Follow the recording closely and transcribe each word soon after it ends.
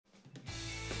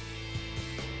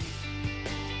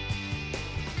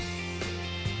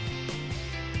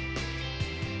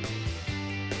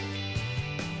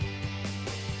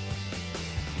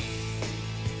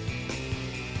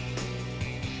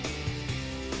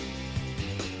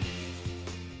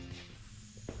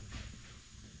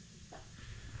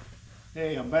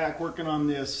Hey, I'm back working on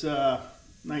this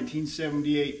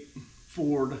 1978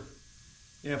 Ford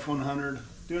F150.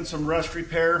 Doing some rust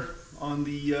repair on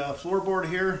the floorboard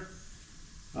here.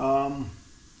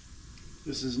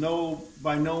 This is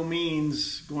by no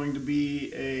means going to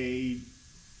be a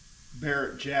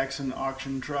Barrett Jackson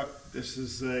auction truck. This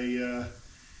is a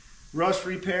rust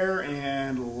repair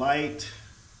and light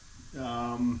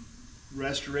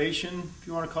restoration, if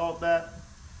you want to call it that.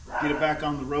 Get it back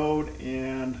on the road,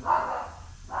 and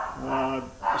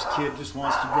this kid just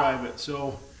wants to drive it.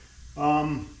 So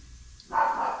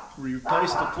we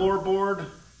replaced the floorboard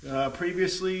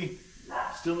previously.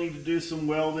 Still need to do some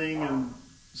welding and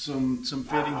some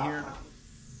fitting here.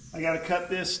 I got to cut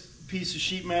this piece of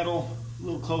sheet metal a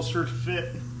little closer to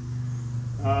fit,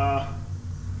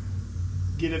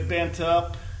 get it bent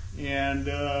up, and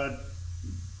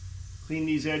clean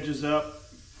these edges up,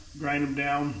 grind them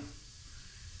down,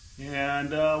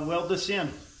 and weld this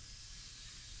in.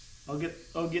 I'll get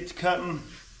to cutting.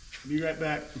 Be right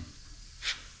back.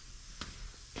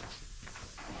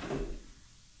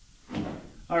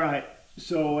 All right,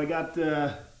 so I got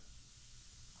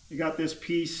this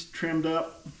piece trimmed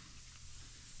up.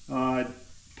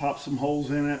 Popped some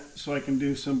holes in it so I can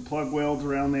do some plug welds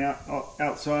around the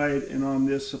outside and on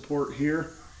this support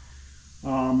here.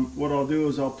 What I'll do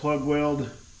is I'll plug weld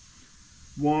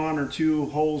 1 or 2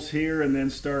 holes here and then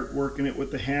start working it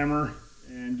with the hammer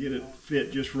and get it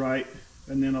fit just right,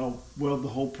 and then I'll weld the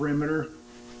whole perimeter.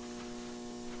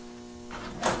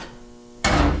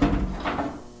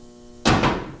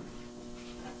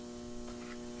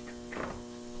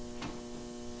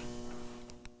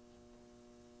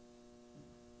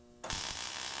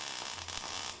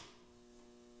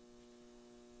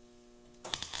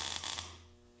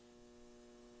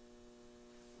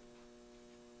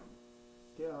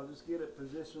 Okay, I'll just get it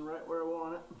positioned right where I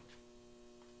want it.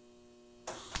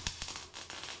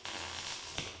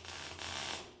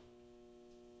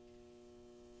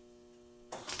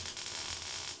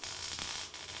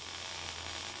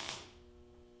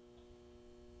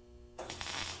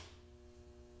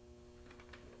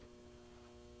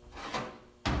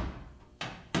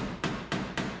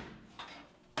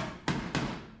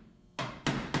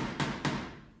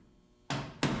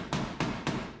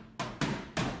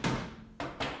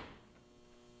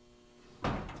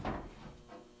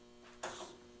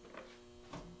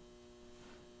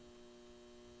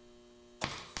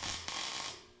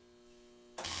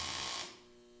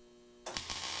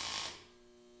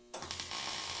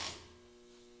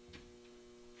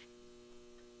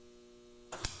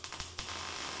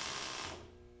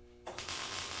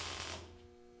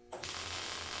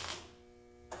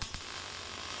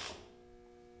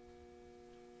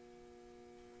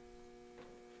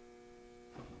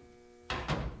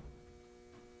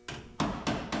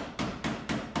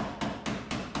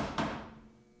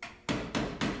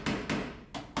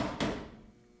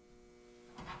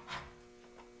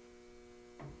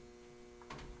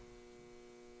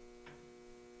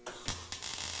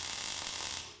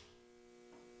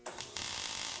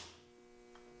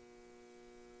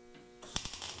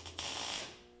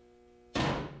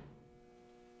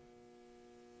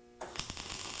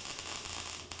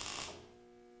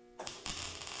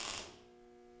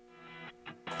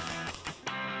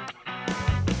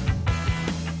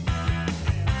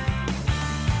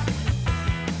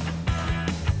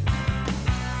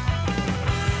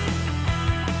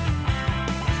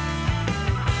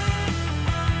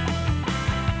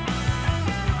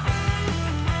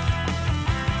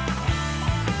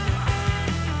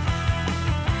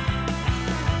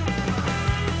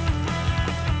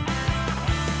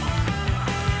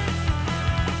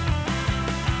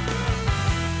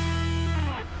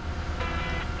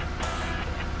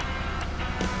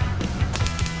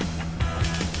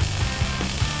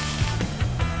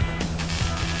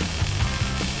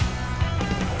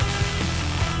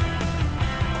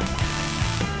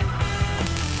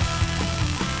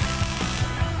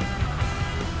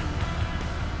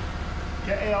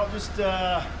 Okay, I'll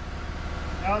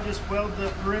just weld the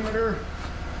perimeter.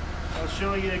 I'll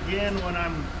show you again when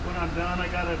I'm done. I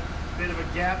got a bit of a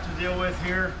gap to deal with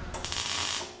here.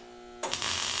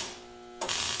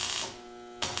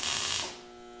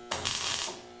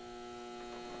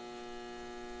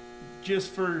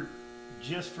 Just for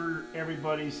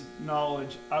everybody's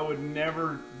knowledge, I would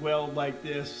never weld like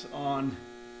this on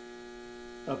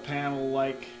a panel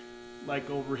like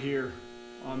over here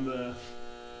on the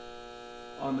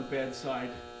bedside.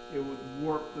 It would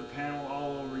warp the panel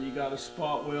all over. You got to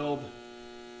spot weld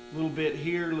a little bit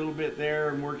here, a little bit there,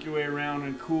 and work your way around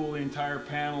and cool the entire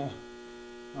panel.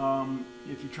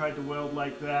 If you tried to weld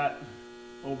like that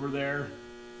over there,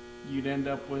 you'd end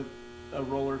up with a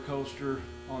roller coaster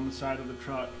on the side of the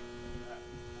truck.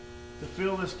 To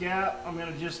fill this gap, I'm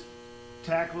going to just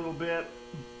tack a little bit,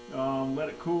 let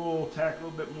it cool, tack a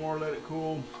little bit more, let it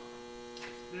cool.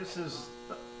 This is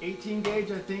 18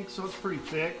 gauge, I think, so it's pretty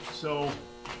thick, so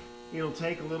it'll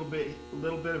take a little bit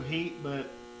of heat, but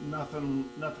nothing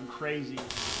crazy.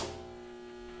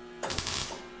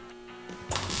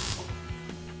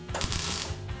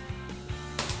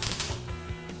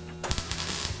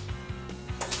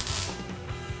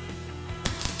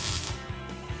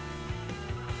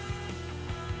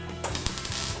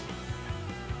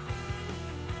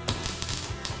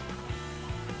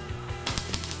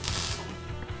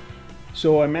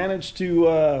 So I managed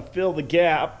to fill the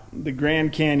gap, the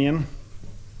Grand Canyon.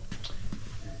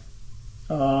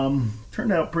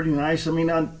 Turned out pretty nice. I mean,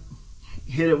 I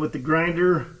hit it with the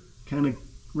grinder, kind of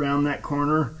round that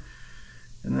corner.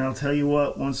 And then I'll tell you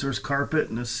what, once there's carpet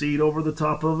and a seat over the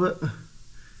top of it,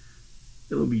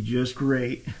 it'll be just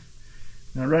great.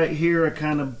 Now right here, I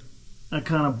kind of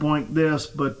boinked this,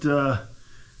 but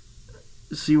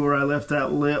see where I left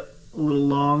that lip a little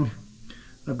long?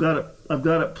 I've got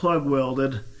it plug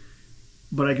welded,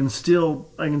 but I can still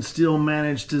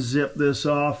manage to zip this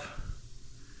off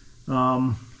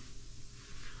to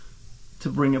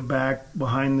bring it back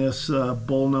behind this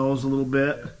bull nose a little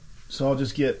bit. So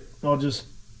I'll just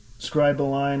scribe a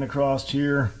line across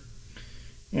here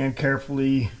and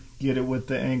carefully get it with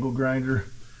the angle grinder.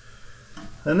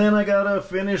 And then I gotta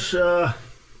finish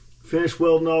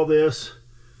welding all this.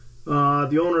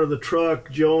 The owner of the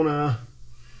truck, Jonah,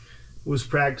 was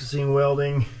practicing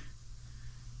welding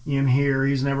in here.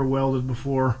 He's never welded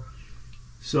before,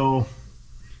 so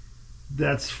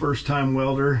that's first time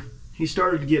welder. He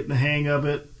started getting the hang of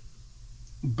it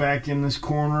back in this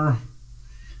corner,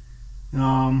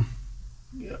 but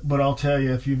I'll tell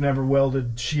you, if you've never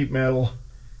welded sheet metal,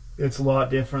 it's a lot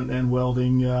different than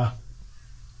welding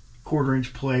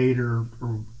 1/4-inch plate or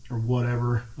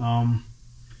whatever.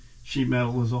 Sheet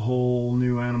metal is a whole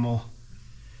new animal.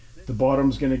 The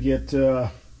bottom's going to get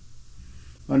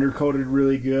undercoated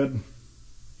really good,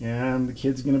 and the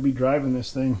kid's going to be driving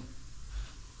this thing.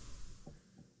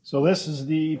 So this is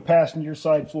the passenger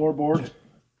side floorboard.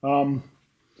 You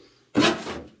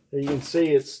can see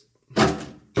it's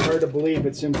hard to believe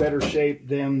it's in better shape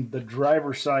than the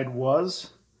driver's side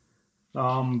was.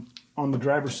 On the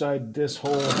driver's side, this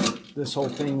whole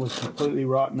thing was completely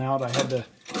rotten out. I had to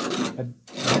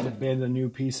bend a new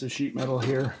piece of sheet metal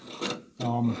here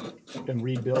and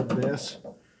rebuild this.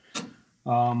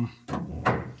 I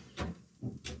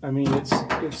mean, it's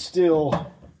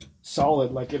still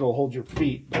solid, like it'll hold your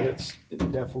feet, but it's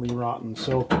definitely rotten.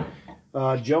 So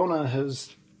Jonah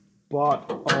has bought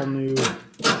all new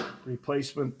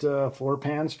replacement floor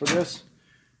pans for this.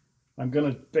 I'm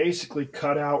gonna basically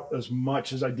cut out as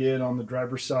much as I did on the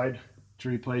driver's side to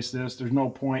replace this. There's no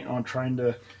point on trying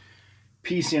to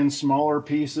piece in smaller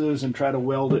pieces and try to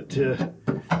weld it to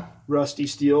rusty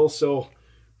steel. So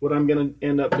what I'm gonna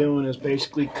end up doing is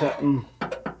basically cutting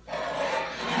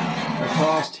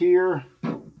across here,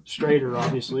 straighter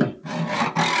obviously,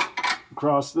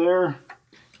 across there,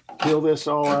 peel this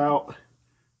all out,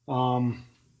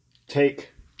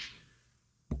 take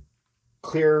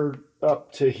clear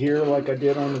up to here like I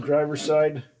did on the driver's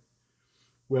side,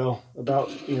 well,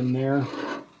 about in there.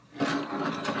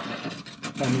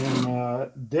 And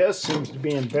then this seems to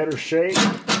be in better shape,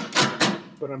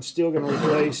 but I'm still going to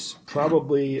replace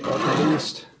probably at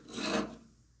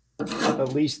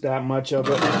least that much of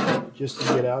it just to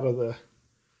get out of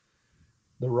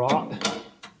the rot.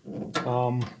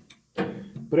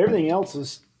 But everything else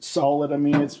is solid. I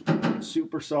mean, it's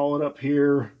super solid up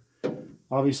here.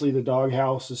 Obviously the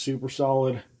doghouse is super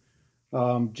solid.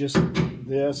 Just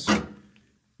this, I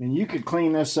mean, you could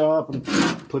clean this up and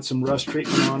put some rust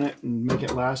treatment on it and make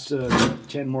it last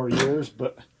 10 more years,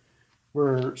 but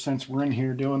since we're in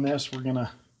here doing this, we're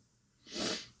gonna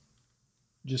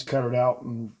just cut it out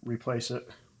and replace it.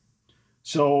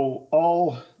 So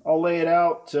I'll lay it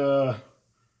out,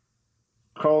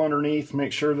 crawl underneath,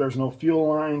 make sure there's no fuel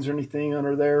lines or anything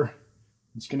under there.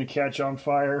 It's gonna catch on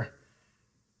fire.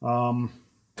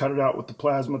 Cut it out with the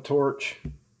plasma torch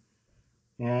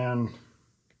and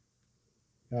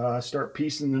start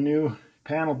piecing the new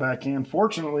panel back in.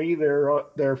 Fortunately, their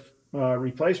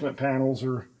replacement panels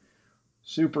are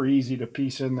super easy to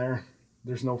piece in there.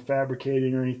 There's no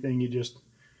fabricating or anything. You just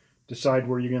decide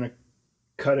where you're going to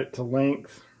cut it to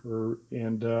length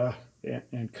and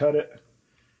cut it.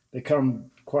 They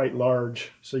come quite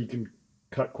large, so you can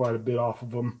cut quite a bit off of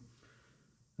them.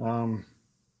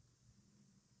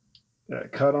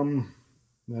 Cut them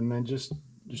and then just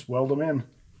weld them in.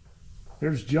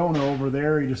 There's Jonah over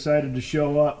there. He decided to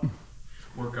show up.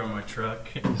 Work on my truck.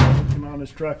 He's working on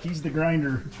his truck. He's the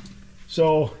grinder.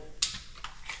 So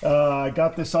I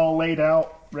got this all laid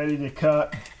out, ready to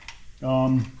cut.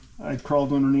 I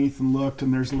crawled underneath and looked,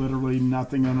 and there's literally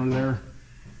nothing under there.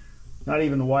 Not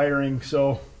even the wiring.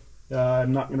 So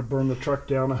I'm not going to burn the truck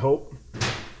down, I hope.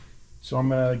 So I'm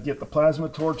going to get the plasma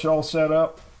torch all set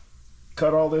up,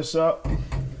 cut all this up,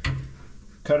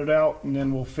 cut it out, and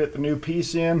then we'll fit the new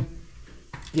piece in,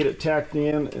 get it tacked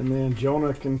in, and then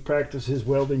Jonah can practice his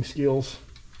welding skills.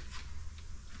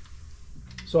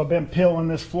 So I've been peeling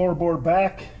this floorboard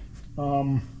back.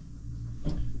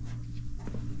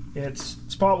 It's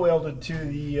spot welded to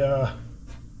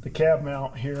the cab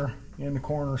mount here in the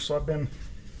corner. So I've been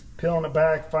peeling it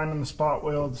back, finding the spot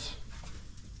welds,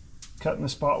 cutting the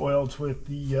spot welds with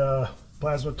the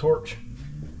plasma torch,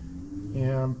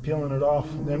 and peeling it off.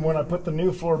 And then when I put the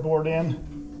new floorboard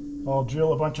in, I'll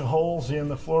drill a bunch of holes in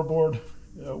the floorboard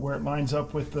where it lines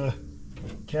up with the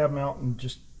cab mount and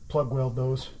just plug weld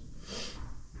those.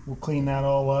 We'll clean that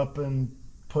all up and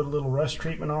put a little rust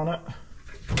treatment on it,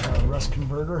 rust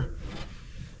converter,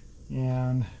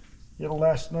 and it'll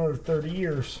last another 30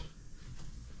 years.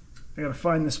 I gotta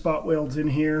find the spot welds in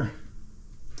here,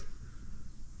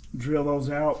 drill those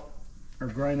out or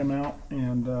grind them out,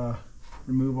 and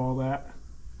remove all that.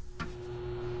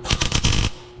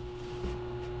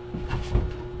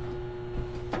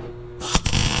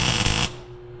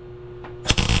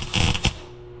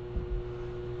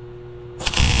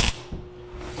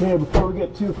 Okay, before we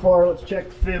get too far, let's check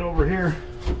the fit over here.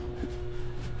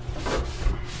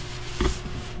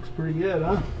 Looks pretty good,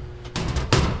 huh?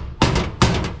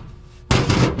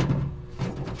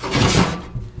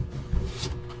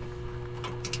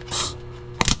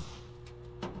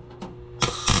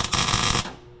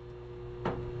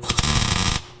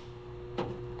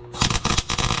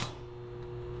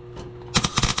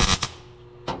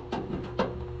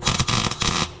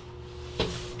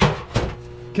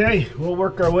 Okay, we'll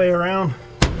work our way around,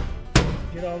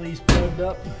 get all these plugged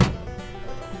up.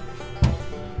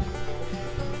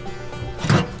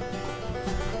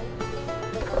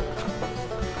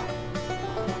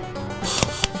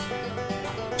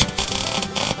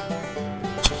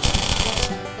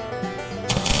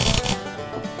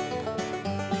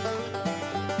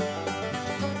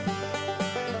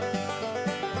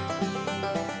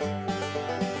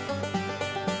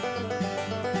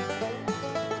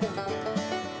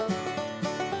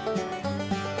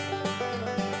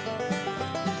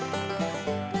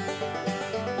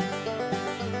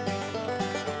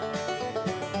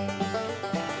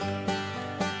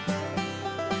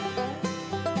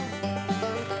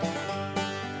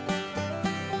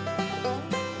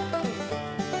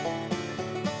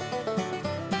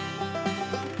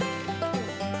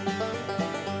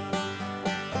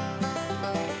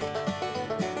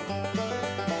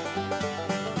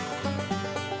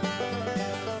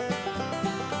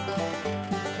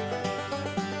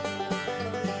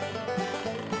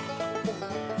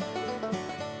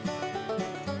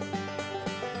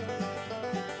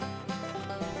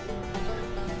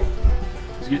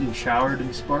 Getting showered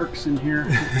in sparks in here.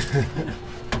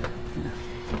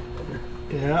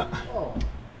 Yeah.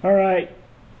 All right.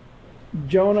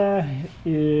 Jonah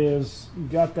is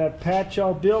got that patch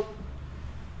all built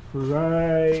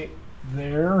right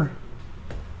there.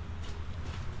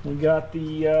 We got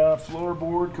the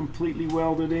floorboard completely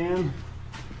welded in.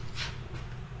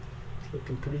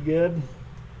 Looking pretty good.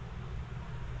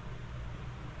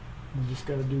 We just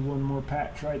got to do one more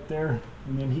patch right there,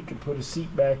 and then he can put a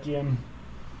seat back in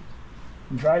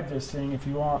and drive this thing if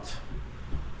he wants.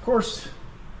 Of course,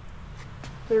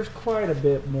 there's quite a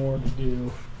bit more to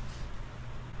do.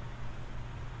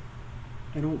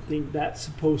 I don't think that's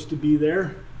supposed to be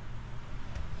there.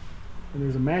 And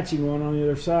there's a matching one on the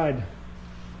other side.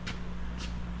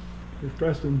 There's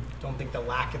Preston. Don't think the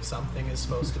lack of something is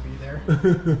supposed to be there.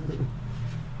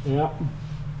 Yeah.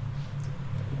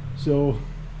 So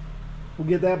we'll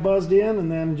get that buzzed in,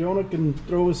 and then Jonah can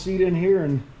throw his seat in here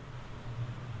and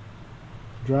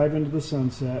drive into the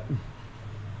sunset.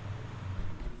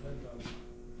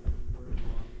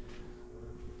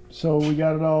 So we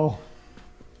got it all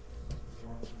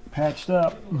patched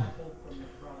up.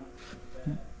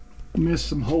 Missed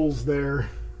some holes there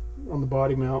on the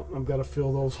body mount. I've got to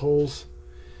fill those holes.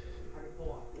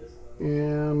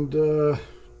 And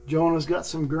Jonah's got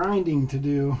some grinding to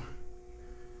do.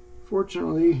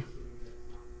 Fortunately,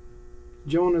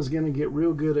 Jonah's going to get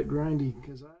real good at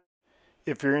grinding.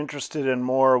 If you're interested in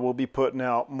more, we'll be putting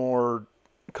out more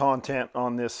content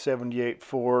on this 78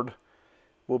 Ford.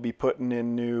 We'll be putting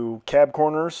in new cab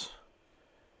corners,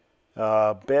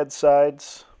 bed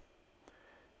sides,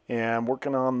 and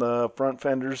working on the front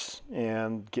fenders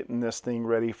and getting this thing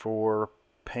ready for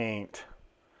paint.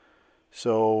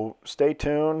 So stay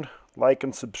tuned, like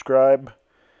and subscribe,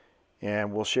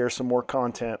 and we'll share some more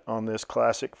content on this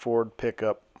classic Ford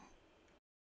pickup.